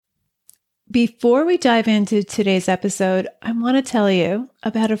Before we dive into today's episode, I want to tell you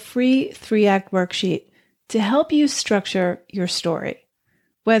about a free 3-act worksheet to help you structure your story.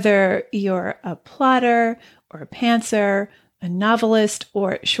 Whether you're a plotter or a pantser, a novelist,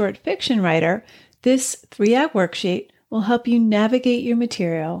 or short fiction writer, this 3-act worksheet will help you navigate your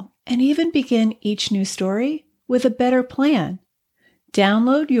material and even begin each new story with a better plan.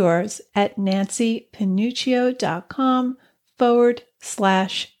 Download yours at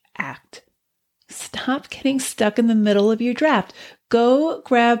nancypanuccio.com/act. Stop getting stuck in the middle of your draft. Go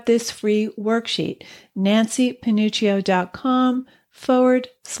grab this free worksheet,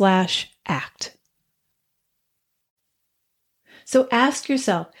 nancypanuccio.com/act. So ask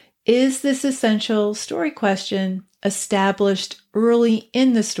yourself, is this essential story question established early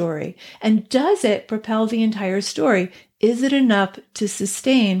in the story? And does it propel the entire story? Is it enough to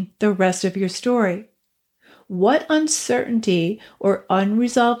sustain the rest of your story? What uncertainty or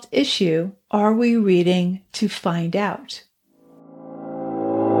unresolved issue are we reading to find out?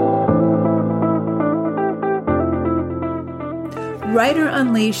 Writer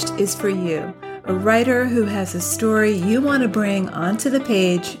Unleashed is for you, a writer who has a story you want to bring onto the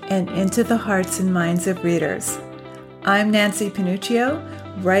page and into the hearts and minds of readers. I'm Nancy Panuccio,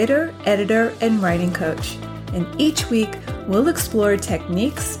 writer, editor, and writing coach. And each week, we'll explore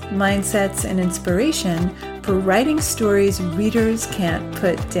techniques, mindsets, and inspiration for writing stories readers can't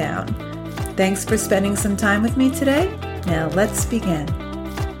put down. Thanks for spending some time with me today. Now let's begin.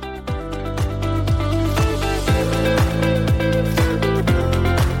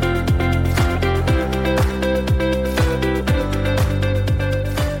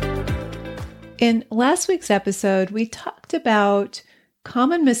 In last week's episode, we talked about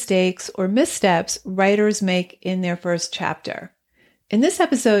common mistakes or missteps writers make in their first chapter. In this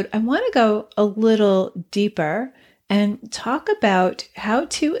episode, I want to go a little deeper and talk about how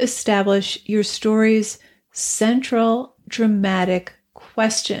to establish your story's central dramatic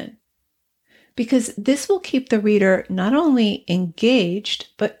question, because this will keep the reader not only engaged,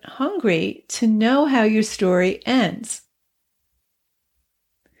 but hungry to know how your story ends.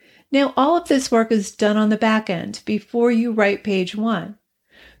 Now, all of this work is done on the back end before you write page 1.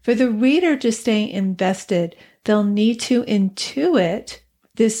 For the reader to stay invested, they'll need to intuit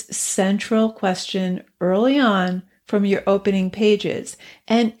this central question early on from your opening pages,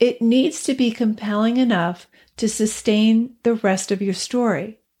 and it needs to be compelling enough to sustain the rest of your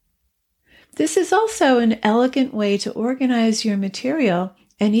story. This is also an elegant way to organize your material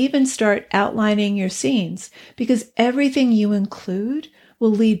and even start outlining your scenes, because everything you include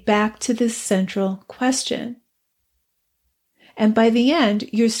will lead back to this central question. And by the end,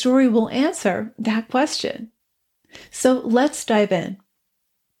 your story will answer that question. So let's dive in.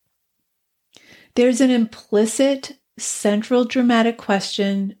 There's an implicit central dramatic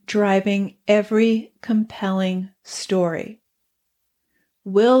question driving every compelling story.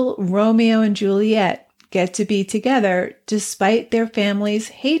 Will Romeo and Juliet get to be together despite their families'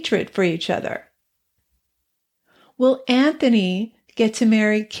 hatred for each other? Will Anthony get to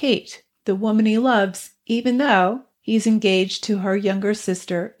marry Kate, the woman he loves, even though he's engaged to her younger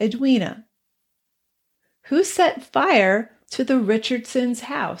sister, Edwina? Who set fire to the Richardsons'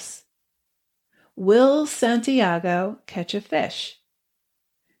 house? Will Santiago catch a fish?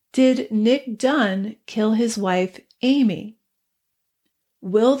 Did Nick Dunn kill his wife, Amy?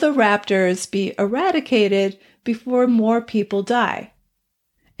 Will the raptors be eradicated before more people die?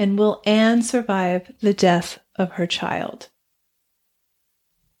 And will Anne survive the death of her child?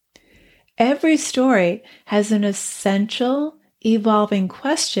 Every story has an essential, evolving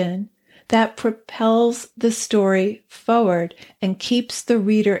question that propels the story forward and keeps the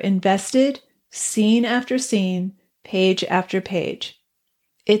reader invested, scene after scene, page after page.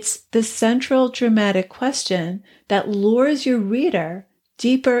 It's the central dramatic question that lures your reader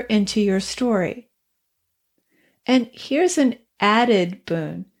deeper into your story. And here's an added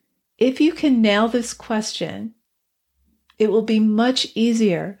boon. If you can nail this question, it will be much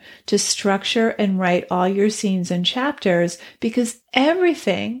easier to structure and write all your scenes and chapters, because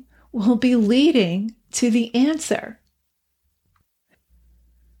everything will be leading to the answer.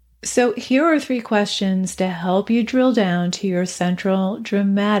 So here are 3 questions to help you drill down to your central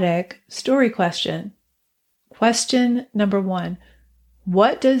dramatic story question. Question number 1.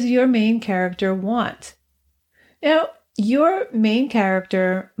 What does your main character want? Now, your main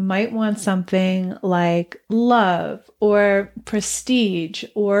character might want something like love or prestige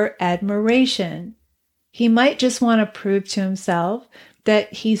or admiration. He might just want to prove to himself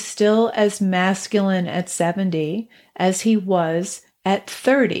that he's still as masculine at 70 as he was at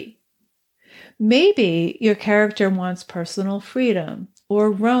 30. Maybe your character wants personal freedom or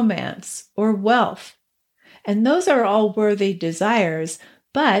romance or wealth. And those are all worthy desires,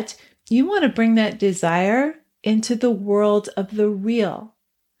 but you want to bring that desire into the world of the real.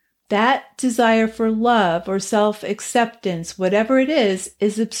 That desire for love or self-acceptance, whatever it is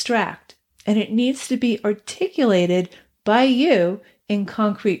abstract, and it needs to be articulated by you in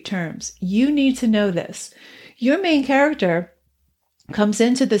concrete terms. You need to know this. Your main character comes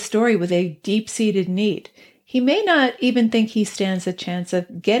into the story with a deep-seated need. He may not even think he stands a chance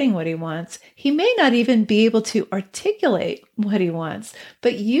of getting what he wants. He may not even be able to articulate what he wants,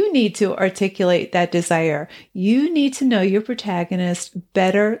 but you need to articulate that desire. You need to know your protagonist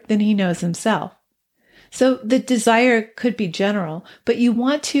better than he knows himself. So the desire could be general, but you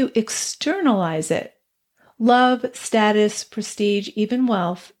want to externalize it. Love, status, prestige, even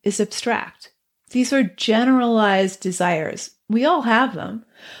wealth is abstract. These are generalized desires. We all have them.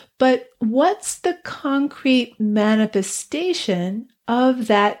 But what's the concrete manifestation of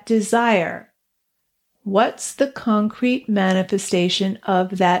that desire? What's the concrete manifestation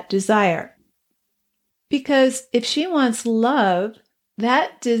of that desire? Because if she wants love,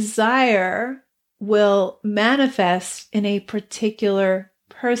 that desire will manifest in a particular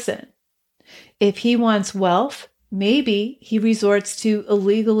person. If he wants wealth, maybe he resorts to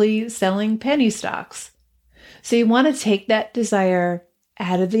illegally selling penny stocks. So you want to take that desire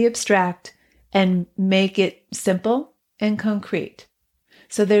out of the abstract and make it simple and concrete.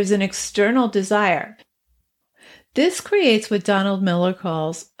 So there's an external desire. This creates what Donald Miller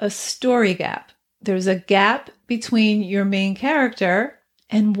calls a story gap. There's a gap between your main character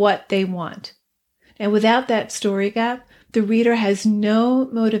and what they want. And without that story gap, the reader has no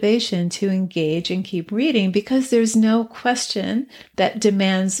motivation to engage and keep reading because there's no question that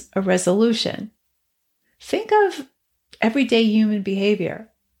demands a resolution. Think of everyday human behavior.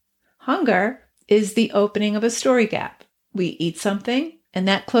 Hunger is the opening of a story gap. We eat something, and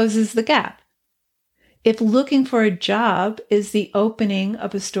that closes the gap. If looking for a job is the opening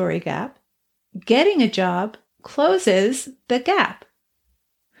of a story gap, getting a job closes the gap.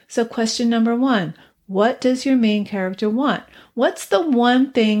 So question number 1, what does your main character want? What's the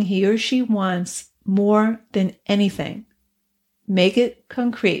one thing he or she wants more than anything? Make it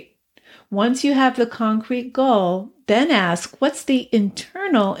concrete. Once you have the concrete goal, then ask, what's the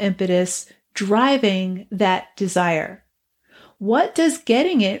internal impetus driving that desire? What does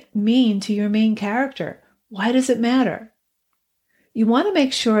getting it mean to your main character? Why does it matter? You want to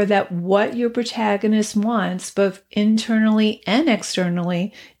make sure that what your protagonist wants, both internally and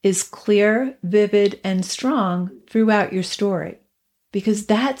externally, is clear, vivid, and strong throughout your story, because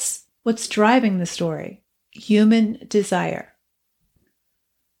that's what's driving the story, human desire.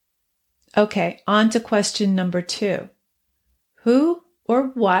 Okay, on to question number 2. Who or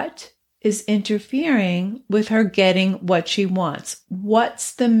what is interfering with her getting what she wants?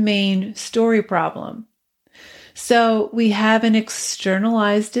 What's the main story problem? So we have an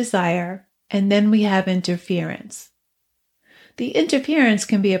externalized desire, and then we have interference. The interference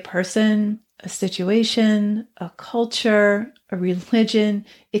can be a person, a situation, a culture, a religion.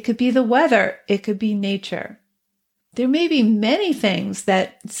 It could be the weather. It could be nature. There may be many things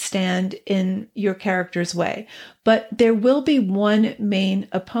that stand in your character's way, but there will be one main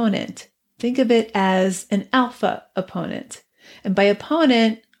opponent. Think of it as an alpha opponent. And by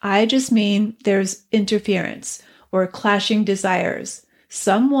opponent, I just mean there's interference or clashing desires,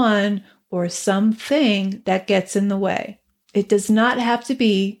 someone or something that gets in the way. It does not have to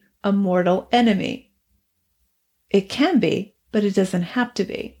be a mortal enemy. It can be, but it doesn't have to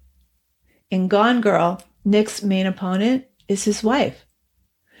be. In Gone Girl, Nick's main opponent is his wife.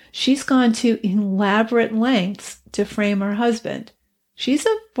 She's gone to elaborate lengths to frame her husband. She's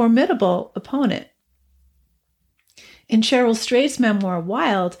a formidable opponent. In Cheryl Strayed's memoir,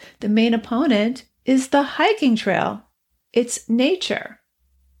 Wild, the main opponent is the hiking trail. It's nature.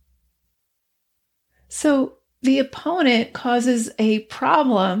 So the opponent causes a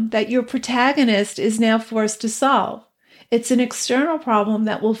problem that your protagonist is now forced to solve. It's an external problem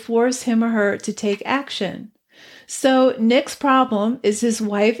that will force him or her to take action. So Nick's problem is his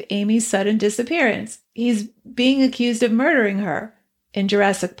wife Amy's sudden disappearance. He's being accused of murdering her. In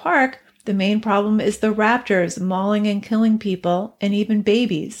Jurassic Park, the main problem is the raptors mauling and killing people and even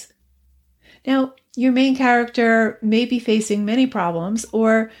babies. Now, your main character may be facing many problems,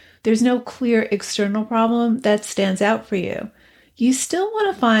 or there's no clear external problem that stands out for you. You still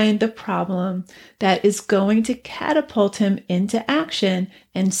want to find the problem that is going to catapult him into action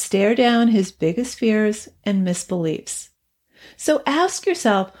and stare down his biggest fears and misbeliefs. So ask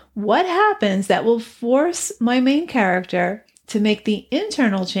yourself, what happens that will force my main character to make the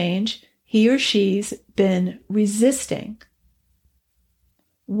internal change he or she's been resisting?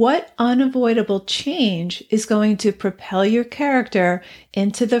 What unavoidable change is going to propel your character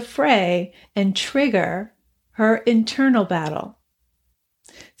into the fray and trigger her internal battle?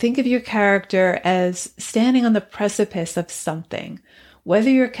 Think of your character as standing on the precipice of something. Whether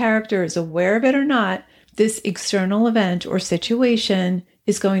your character is aware of it or not, this external event or situation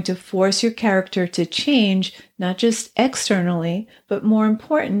is going to force your character to change, not just externally, but more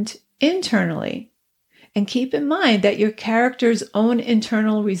important, internally. And keep in mind that your character's own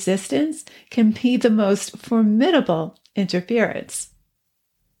internal resistance can be the most formidable interference.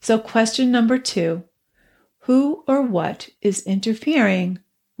 So question number 2, who or what is interfering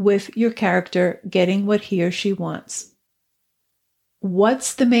with your character getting what he or she wants?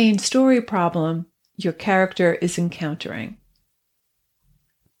 What's the main story problem your character is encountering?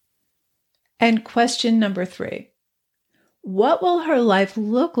 And question number 3, what will her life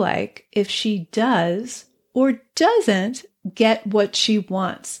look like if she does or doesn't get what she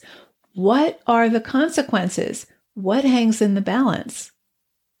wants? What are the consequences? What hangs in the balance?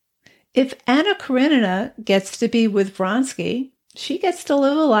 If Anna Karenina gets to be with Vronsky, she gets to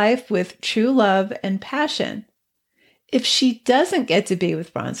live a life with true love and passion. If she doesn't get to be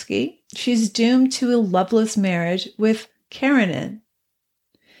with Vronsky, she's doomed to a loveless marriage with Karenin.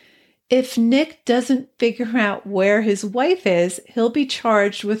 If Nick doesn't figure out where his wife is, he'll be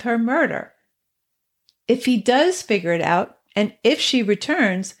charged with her murder. If he does figure it out, and if she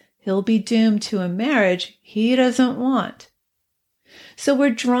returns, he'll be doomed to a marriage he doesn't want. So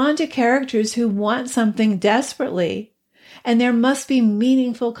we're drawn to characters who want something desperately, and there must be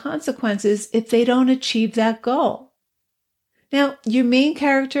meaningful consequences if they don't achieve that goal. Now, your main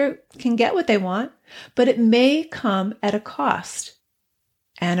character can get what they want, but it may come at a cost.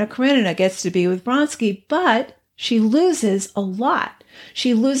 Anna Karenina gets to be with Vronsky, but she loses a lot.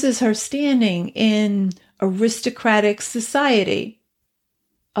 She loses her standing in aristocratic society.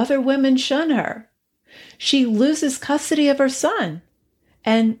 Other women shun her. She loses custody of her son.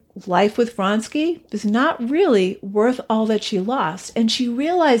 And life with Vronsky is not really worth all that she lost. And she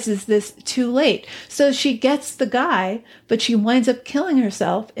realizes this too late. So she gets the guy, but she winds up killing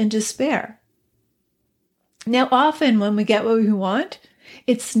herself in despair. Now, often when we get what we want,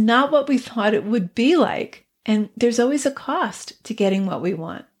 it's not what we thought it would be like. And there's always a cost to getting what we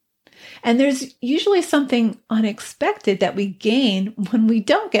want. And there's usually something unexpected that we gain when we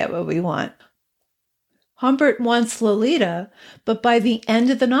don't get what we want. Humbert wants Lolita, but by the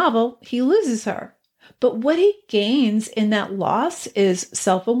end of the novel, he loses her. But what he gains in that loss is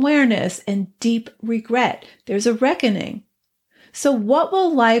self-awareness and deep regret. There's a reckoning. So what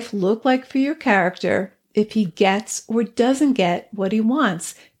will life look like for your character if he gets or doesn't get what he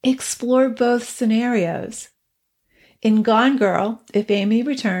wants? Explore both scenarios. In Gone Girl, if Amy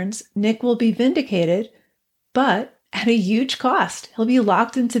returns, Nick will be vindicated, but at a huge cost. He'll be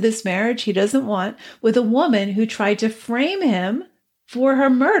locked into this marriage he doesn't want with a woman who tried to frame him for her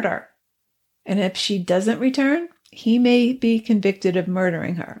murder. And if she doesn't return, he may be convicted of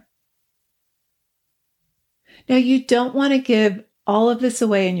murdering her. Now, you don't want to give all of this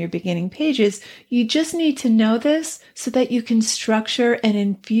away in your beginning pages. You just need to know this so that you can structure and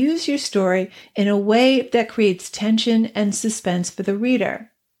infuse your story in a way that creates tension and suspense for the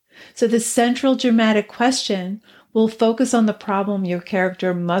reader. So the central dramatic question will focus on the problem your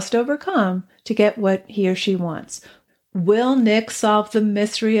character must overcome to get what he or she wants. Will Nick solve the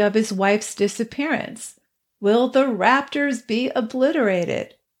mystery of his wife's disappearance? Will the raptors be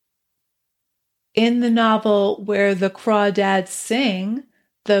obliterated? In the novel Where the Crawdads Sing,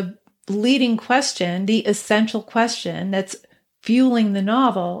 the leading question, the essential question that's fueling the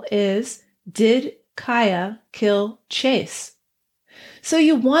novel is, did Kaya kill Chase? So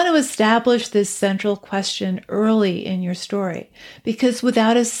you want to establish this central question early in your story, because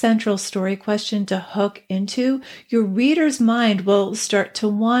without a central story question to hook into, your reader's mind will start to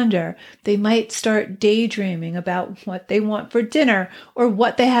wander. They might start daydreaming about what they want for dinner or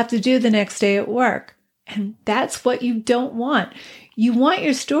what they have to do the next day at work. And that's what you don't want. You want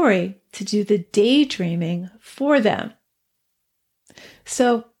your story to do the daydreaming for them.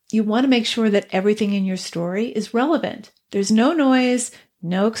 So you want to make sure that everything in your story is relevant. There's no noise,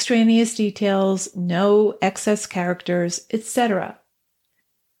 no extraneous details, no excess characters, etc.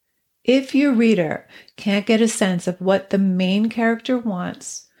 If your reader can't get a sense of what the main character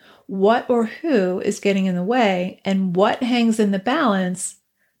wants, what or who is getting in the way, and what hangs in the balance,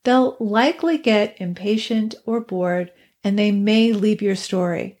 they'll likely get impatient or bored, and they may leave your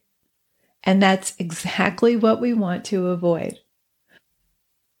story. And that's exactly what we want to avoid.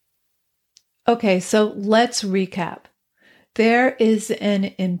 Okay, so let's recap. There is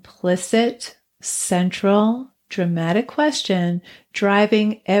an implicit, central dramatic question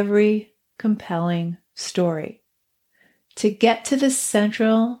driving every compelling story. To get to the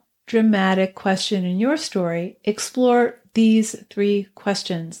central dramatic question in your story, explore these 3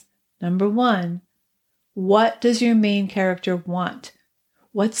 questions. Number 1, what does your main character want?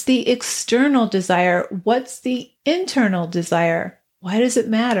 What's the external desire? What's the internal desire? Why does it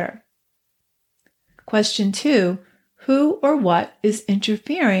matter? Question 2, who or what is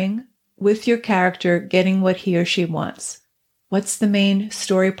interfering with your character getting what he or she wants? What's the main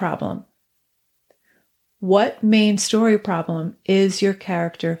story problem? What main story problem is your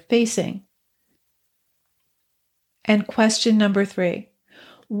character facing? And question number 3,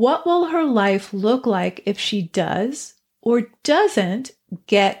 what will her life look like if she does or doesn't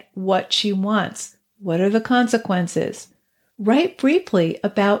get what she wants? What are the consequences? Write briefly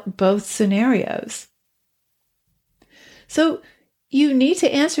about both scenarios. So you need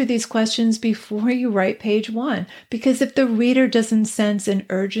to answer these questions before you write page 1, because if the reader doesn't sense an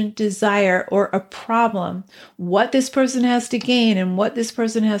urgent desire or a problem, what this person has to gain and what this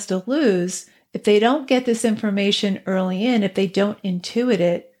person has to lose, if they don't get this information early in, if they don't intuit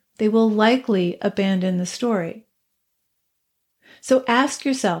it, they will likely abandon the story. So ask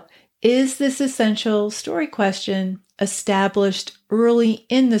yourself, is this essential story question established early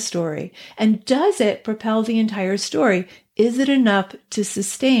in the story? And does it propel the entire story? Is it enough to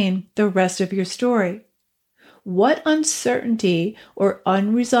sustain the rest of your story? What uncertainty or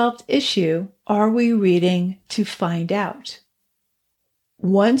unresolved issue are we reading to find out?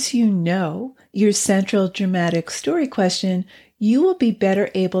 Once you know your central dramatic story question, you will be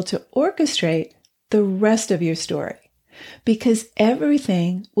better able to orchestrate the rest of your story, because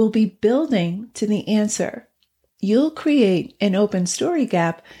everything will be building to the answer. You'll create an open story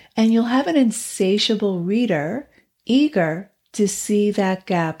gap, and you'll have an insatiable reader eager to see that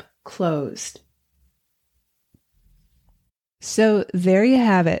gap closed. So there you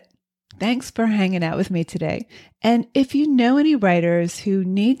have it. Thanks for hanging out with me today. And if you know any writers who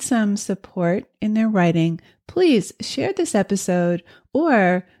need some support in their writing, please share this episode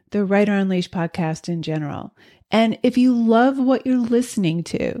or the Writer Unleashed podcast in general. And if you love what you're listening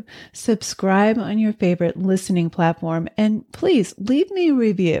to, subscribe on your favorite listening platform, and please leave me a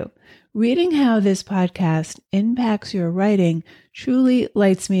review. Reading how this podcast impacts your writing truly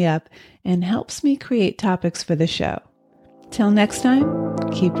lights me up and helps me create topics for the show. Till next time,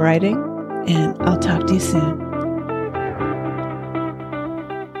 keep writing, and I'll talk to you soon.